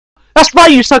That's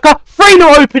right, you sucker. 3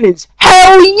 new openings.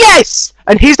 Hell yes!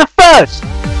 And here's the first.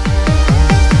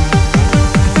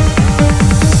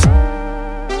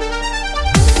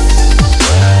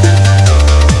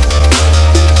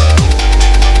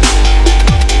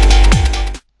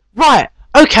 Right,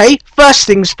 okay, first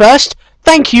things first.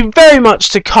 Thank you very much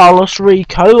to Carlos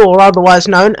Rico, or otherwise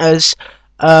known as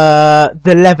the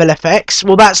Level FX.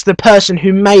 Well, that's the person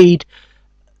who made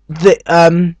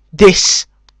the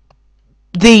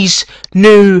these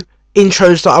new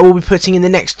intros that I will be putting in the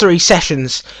next 3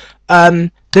 sessions. The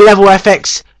Level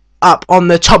FX up on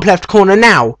the top left corner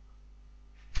now.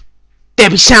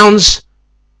 Debbie sounds.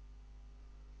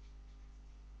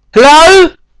 Hello?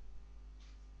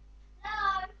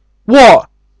 Hello. What?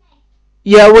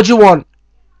 Yeah, what do you want?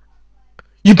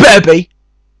 You better be.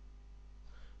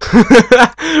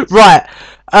 Right.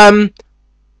 The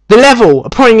level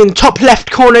appearing in top left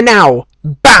corner now.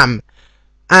 Bam.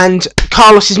 And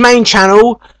Carlos's main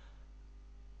channel,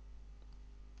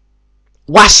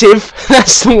 Wassive,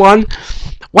 that's the one.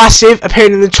 Wassive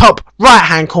appearing in the top right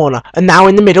hand corner, and now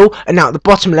in the middle, and now at the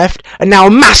bottom left, and now a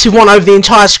massive one over the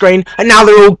entire screen, and now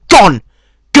they're all gone.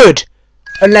 Good.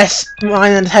 Unless my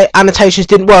annotations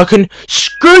didn't work, and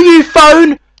screw you,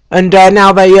 phone. And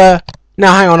now they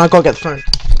now hang on, I gotta get the phone.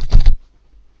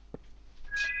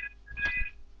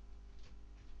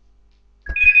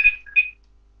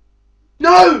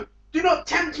 No! Do not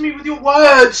tempt me with your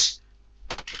words!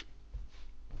 I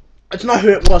don't know who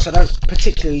it was, I don't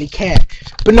particularly care.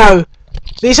 But no,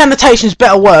 these annotations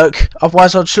better work,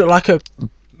 otherwise I'll just look like a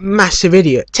massive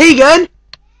idiot. Tegan!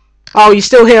 Oh, you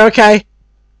still here, okay?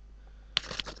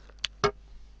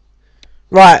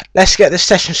 Right, let's get this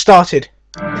session started.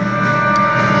 Come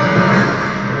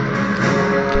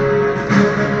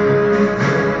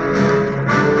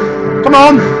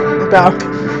on! Better.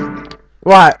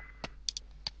 Right.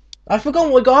 I've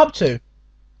forgotten what we got up to.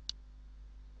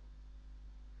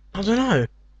 I don't know.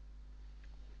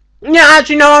 Yeah,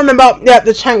 actually, no, I remember. Yep,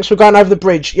 the tanks were going over the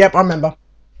bridge. Yep, I remember.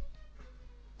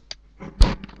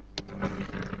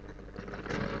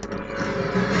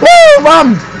 Woo!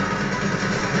 Run!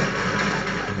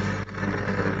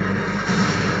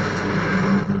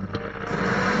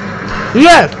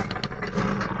 Yeah!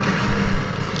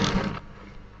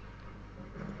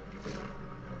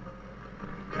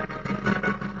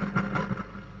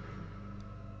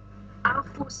 Our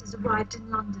forces arrived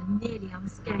in London nearly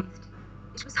unscathed.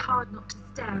 It was hard not to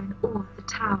stare in awe of the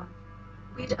tower.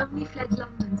 We had only fled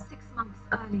London 6 months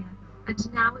earlier,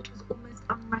 and now it was almost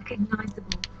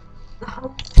unrecognisable. The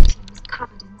whole city was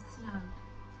covered in snow.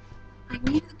 I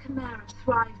knew the Chimera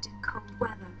thrived in cold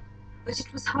weather, but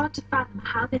it was hard to fathom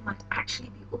how they might actually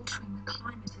be altering the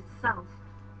climate itself.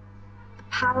 The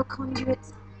power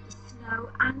conduits, the snow,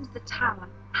 and the tower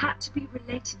had to be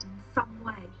related in some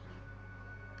way.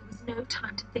 There was no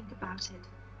time to think about it.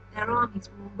 Their armies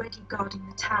were already guarding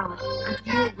the tower, and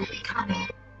more would be coming.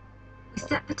 We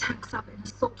set the tanks up in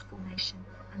assault formation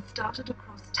and started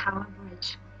across Tower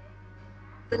Bridge.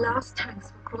 The last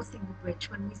tanks were crossing the bridge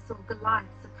when we saw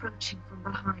Goliaths approaching from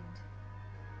behind.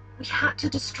 We had to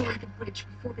destroy the bridge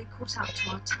before they caught up to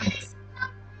our tanks.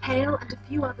 Hale and a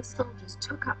few other soldiers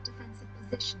took up defensive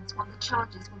positions while the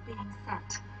charges were being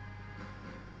set.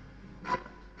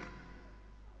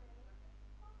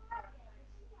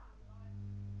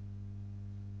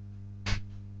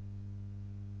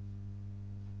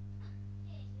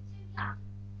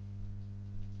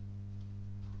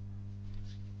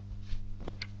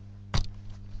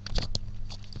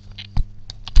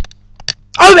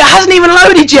 Oh, it hasn't even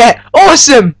loaded yet!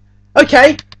 Awesome!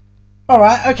 Okay.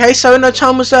 Alright, okay, so no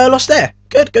time was lost there.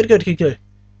 Good, good, good, good, good.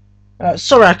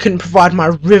 Sorry I couldn't provide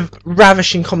my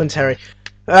ravishing commentary.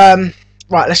 Right,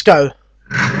 let's go.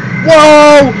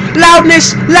 Whoa!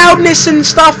 Loudness! Loudness and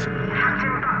stuff!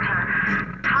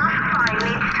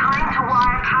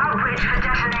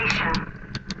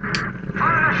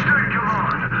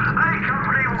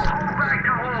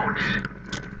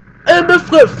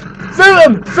 Through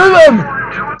them! Through them!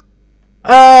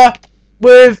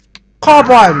 With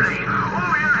carbines.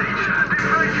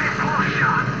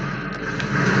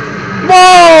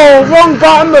 Whoa! Wrong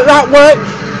button, but that worked.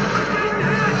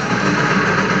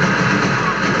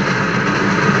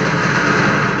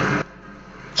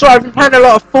 So I've been playing a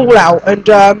lot of Fallout, and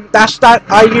that's that.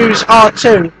 I use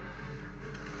R2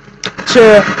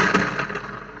 to.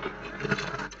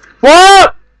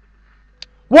 What?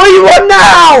 What do you want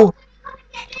now?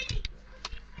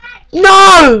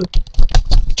 No!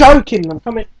 Joking, I'm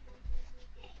coming.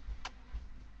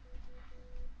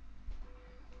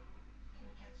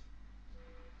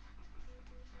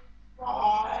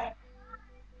 Right.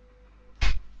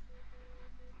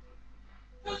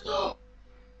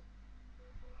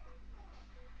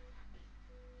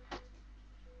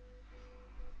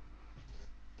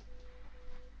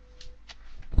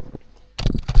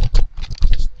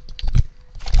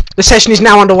 The session is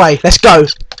now underway. Let's go.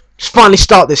 Let's finally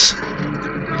start this.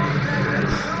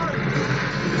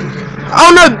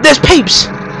 Oh no, there's peeps.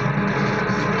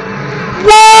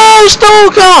 Whoa,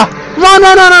 Stalker! Run,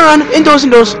 run, run, run, run. Indoors,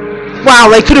 indoors. Wow,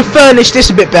 they could have furnished this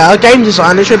a bit better. Game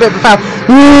design, they should have been a bit of a foul.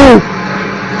 Woo!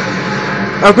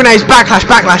 Oh, grenades, backlash,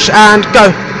 backlash, and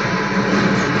go.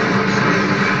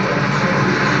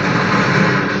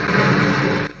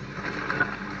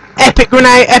 Epic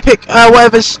grenade, epic,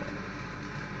 whatever's.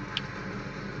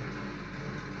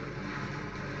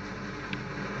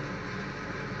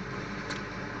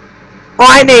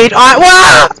 I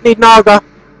need Naga.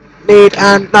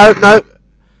 No.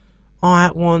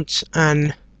 I want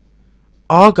an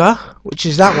Arga, which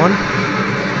is that one.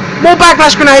 More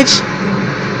backlash grenades.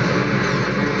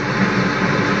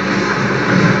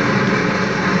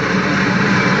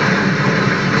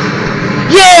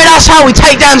 Yeah, that's how we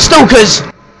take down stalkers.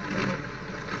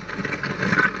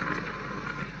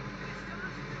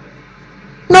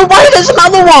 No way, there's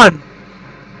another one.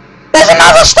 There's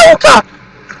another stalker.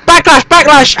 Backlash,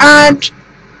 backlash, and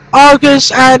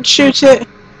Argas, and shoot it.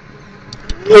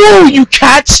 Whoa, you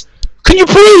cats! Can you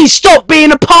please stop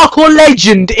being a parkour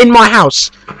legend in my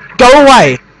house? Go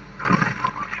away.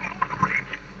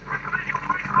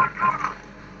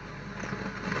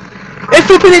 If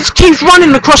it keeps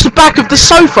running across the back of the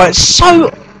sofa, it's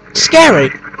so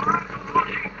scary.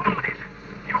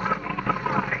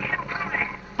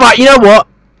 Right, you know what?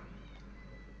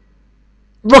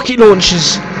 Rocket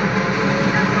launchers.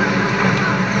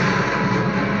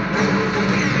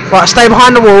 Right, stay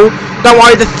behind the wall. Don't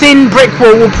worry, the thin brick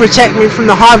wall will protect me from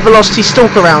the high velocity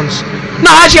stalker rounds.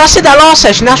 No, actually, I said that last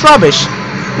session. That's rubbish.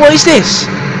 What is this?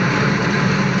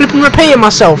 Flipping repeating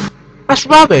myself. That's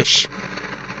rubbish.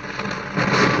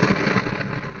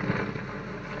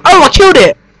 Oh, I killed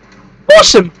it.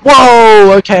 Awesome.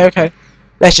 Whoa. Okay.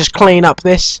 Let's just clean up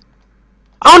this.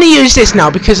 I only use this now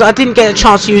because I didn't get a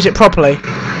chance to use it properly.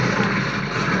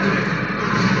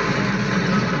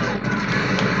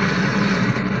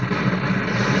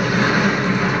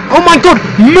 Oh my god,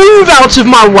 move out of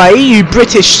my way, you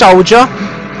British soldier.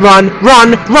 Run,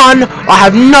 run, run. I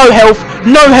have no health,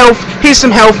 no health. Here's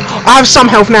some health. I have some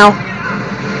health now.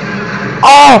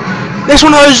 Oh, there's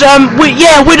one of those,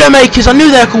 yeah, Widowmakers. I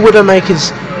knew they were called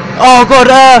Widowmakers. Oh god,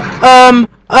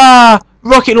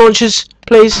 rocket launchers,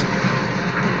 please.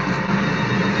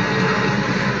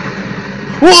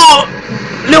 Whoa,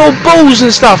 little balls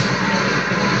and stuff.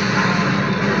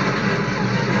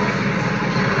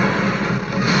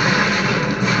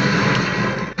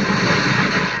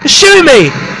 Shoot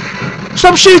me!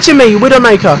 Stop shooting me,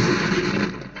 Widowmaker!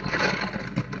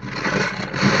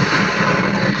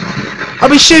 I'll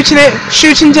be shooting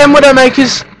them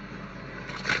Widowmakers.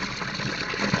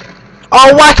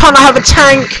 Oh, why can't I have a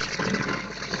tank?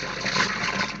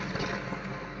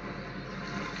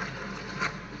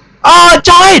 Oh, I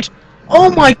died!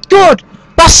 Oh my god!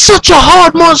 That's such a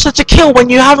hard monster to kill when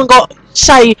you haven't got,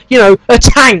 say, you know, a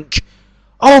tank.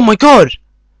 Oh my god.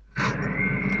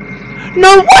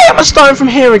 No way am I starting from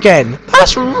here again!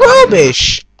 That's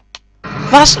rubbish!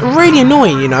 That's really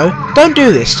annoying, you know? Don't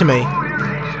do this to me.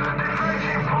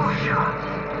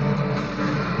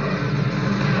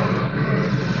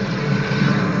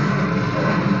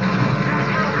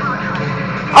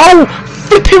 Oh!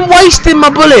 Flipping wasting my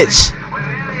bullets!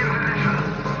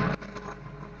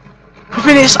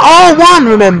 It's R1,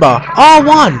 remember?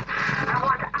 R1!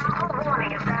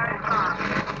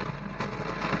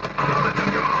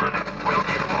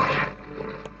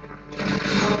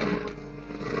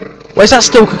 Where's that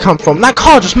stalker come from? That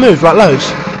car just moved like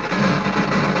loads.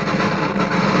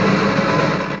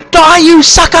 Die, you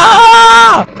sucker!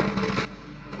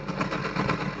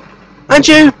 And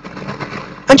you!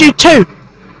 And you too!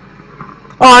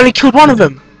 Oh, I only killed one of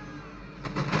them.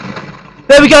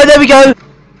 There we go, there we go!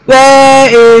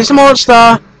 There is a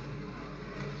monster!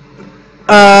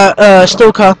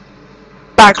 Stalker.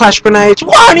 Backlash grenades.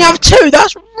 Why I only have two?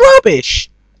 That's rubbish!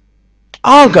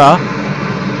 Arga.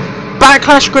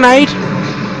 Backlash grenade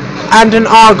and an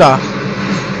Arga.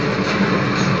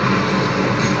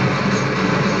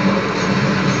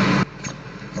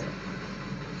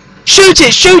 Shoot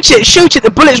it! Shoot it! Shoot it! The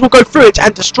bullets will go through it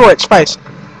and destroy its face.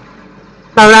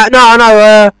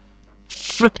 No.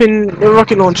 Flipping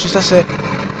rocket launchers. That's it.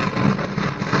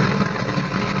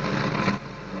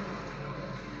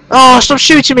 Oh, stop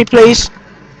shooting me, please.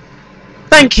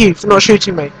 Thank you for not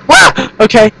shooting me. Wow.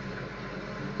 Okay.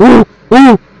 Ooh.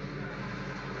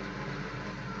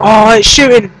 Oh, it's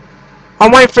shooting.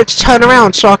 I'm waiting for it to turn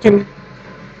around so I can...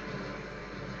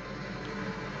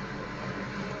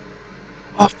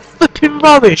 Oh, flipping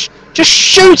rubbish. Just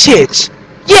shoot it.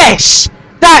 Yes!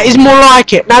 That is more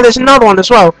like it. Now there's another one as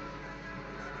well.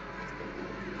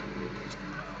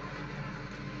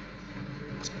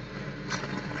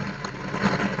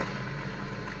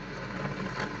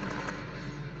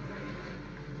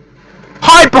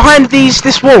 Hide behind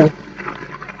this wall.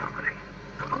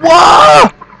 Whoa!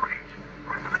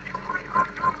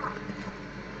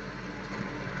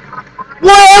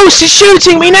 What else is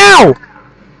shooting me now?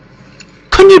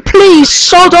 Can you please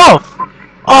sod off? Oh,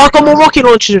 I got more rocket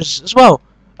launchers as well.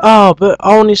 Oh, but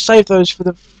I only saved those for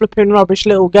the flipping rubbish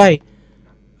little gay.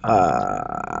 I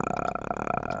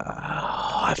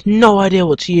have no idea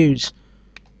what to use.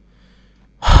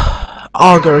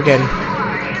 Arga again.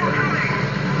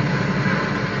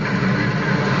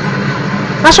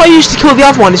 That's what I used to kill the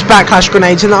other one, is backlash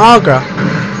grenades and the Arga.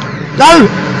 No!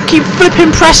 Keep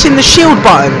flipping pressing the shield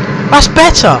button. That's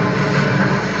better.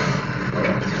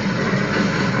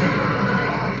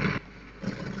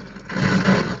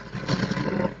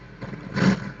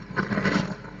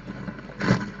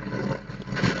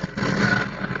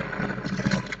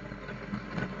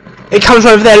 It comes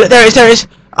over there. Look, there it is. There it is.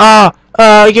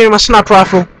 Give me my sniper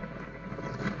rifle.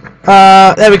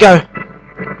 There we go.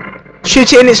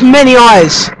 Shoot it in its many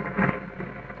eyes.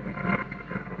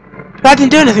 That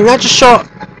didn't do anything. That just shot.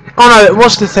 Oh no, it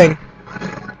was the thing.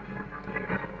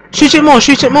 Shoot it more.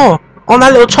 Shoot it more. On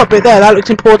that little top bit there. That looked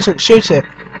important. Shoot it.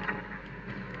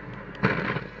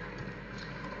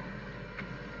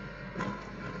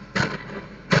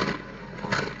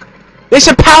 It's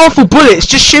a powerful bullets.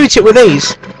 Just shoot it with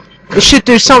these. It should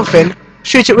do something.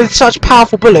 Shoot it with such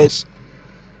powerful bullets.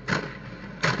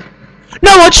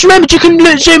 No, I just remembered you can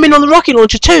zoom in on the rocket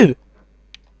launcher too.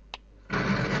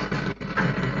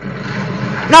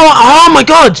 No, oh my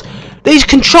god! These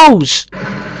controls.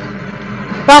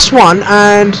 That's one,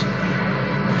 and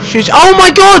shoot. Oh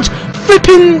my god!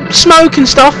 Flipping smoke and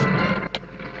stuff.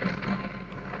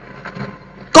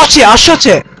 Got it! I shot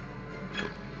it.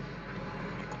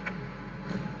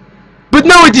 But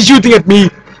now it is shooting at me.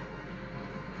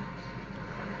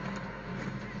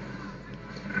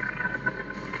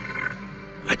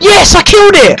 Yes, I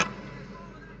killed it!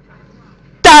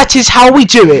 That is how we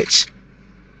do it.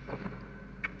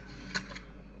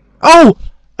 Oh,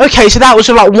 okay, so that was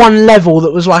like one level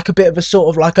that was like a bit of a sort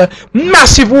of like a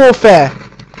massive warfare.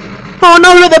 Oh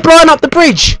no, look, they're blowing up the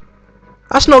bridge.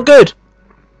 That's not good.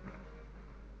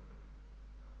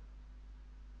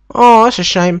 Oh, that's a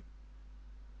shame.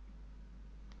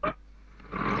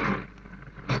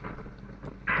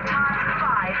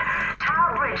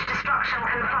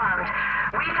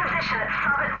 Reposition at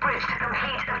Southwark Bridge to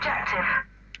complete objective.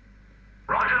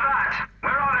 Roger that.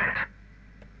 We're on it.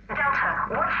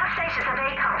 Delta, what's the status of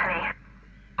A Company?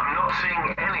 I'm not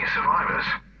seeing any survivors.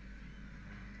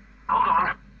 Hold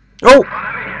on. Oh.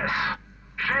 Let me guess.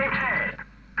 Shaved head.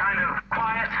 Kind of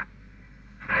quiet.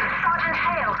 Sergeant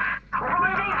Hale,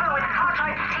 rendezvous with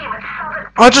Cartwright's team at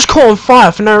Southwark. I just caught on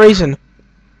fire for no reason.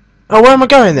 Oh, where am I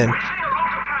going then? We're seeing a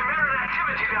lot of Primaran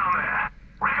activity down there.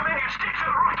 Recommend you stick to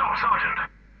the rooftop, Sergeant.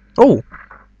 Oh.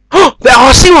 Oh,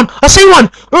 I see one! I see one!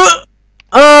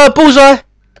 Bullseye!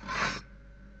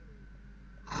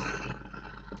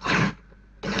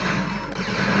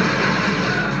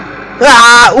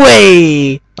 Ah,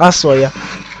 way! I saw ya.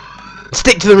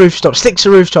 Stick to the rooftops, stick to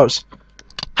the rooftops.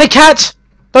 Hey, cat!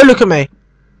 Don't look at me.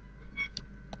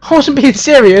 I wasn't being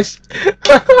serious.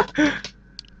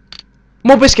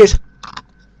 More biscuits.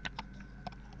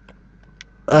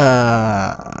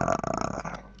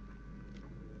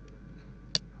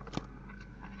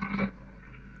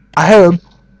 I hear him.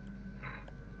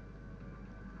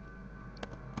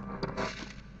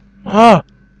 Ah.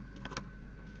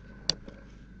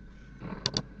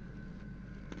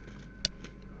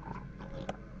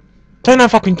 Don't know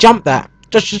if I can jump that.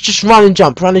 Just run and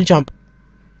jump, run and jump.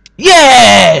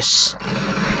 Yes!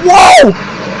 Whoa!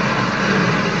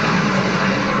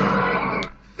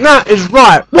 That is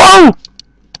right. Whoa!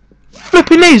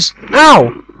 Flipping these.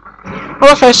 Ow!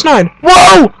 Oh, okay, it's snowing.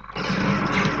 Whoa!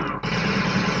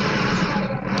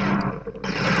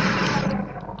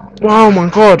 Oh my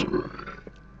god.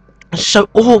 It's so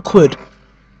awkward.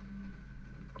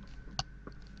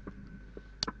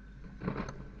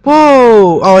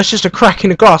 Whoa! Oh, it's just a crack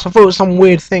in the glass. I thought it was some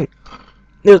weird thing.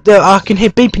 I can hear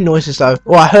beeping noises though.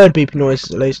 Or I heard beeping noises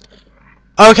at least.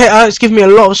 Okay, it's giving me a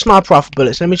lot of sniper rifle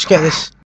bullets. Let me just get this.